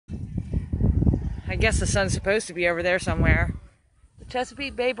I guess the sun's supposed to be over there somewhere. The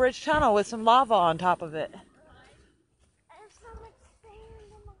Chesapeake Bay Bridge Tunnel with some lava on top of it.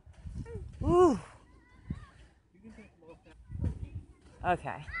 Ooh.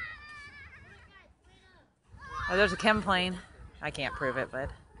 Okay. Oh, there's a chem plane. I can't prove it, but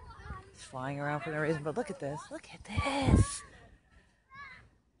it's flying around for no reason. But look at this. Look at this.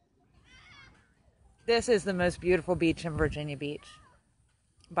 This is the most beautiful beach in Virginia Beach.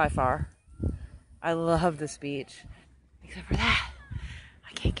 By far. I love this beach. Except for that.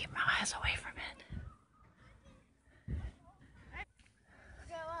 I can't keep my eyes away from it.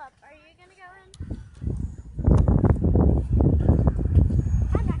 Go up. Are you gonna go in?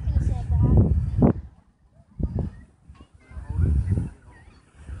 I'm not gonna say that.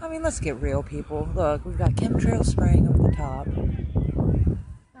 I mean, let's get real, people. Look, we've got chemtrails spraying over the top.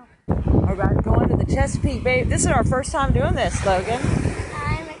 We're about to go into the Chesapeake Bay. This is our first time doing this, Logan.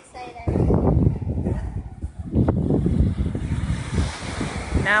 I'm excited.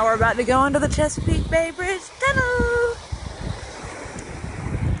 Now we're about to go into the Chesapeake Bay Bridge Tunnel.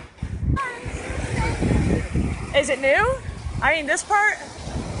 Is it new? I mean, this part?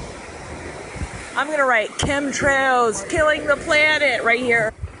 I'm gonna write chemtrails killing the planet right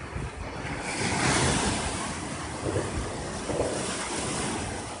here.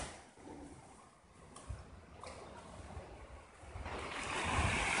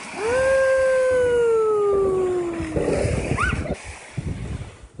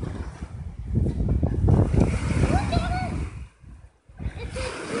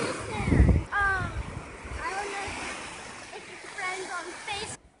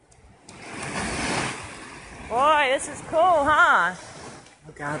 Boy, this is cool, huh?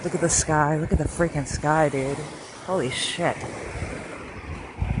 Oh God, look at the sky. Look at the freaking sky, dude. Holy shit.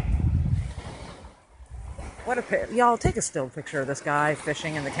 What a y'all take a still picture of this guy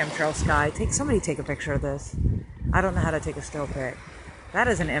fishing in the chemtrail sky. Somebody take a picture of this. I don't know how to take a still pic. That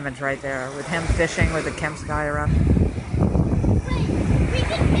is an image right there with him fishing with the chem sky around. Wait, we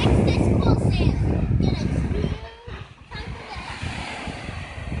can fix this cool sand. Get a huge chunk of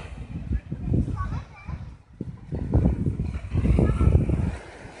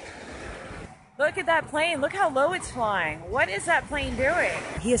Look at that plane. Look how low it's flying. What is that plane doing?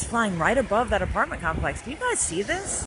 He is flying right above that apartment complex. Do you guys see this?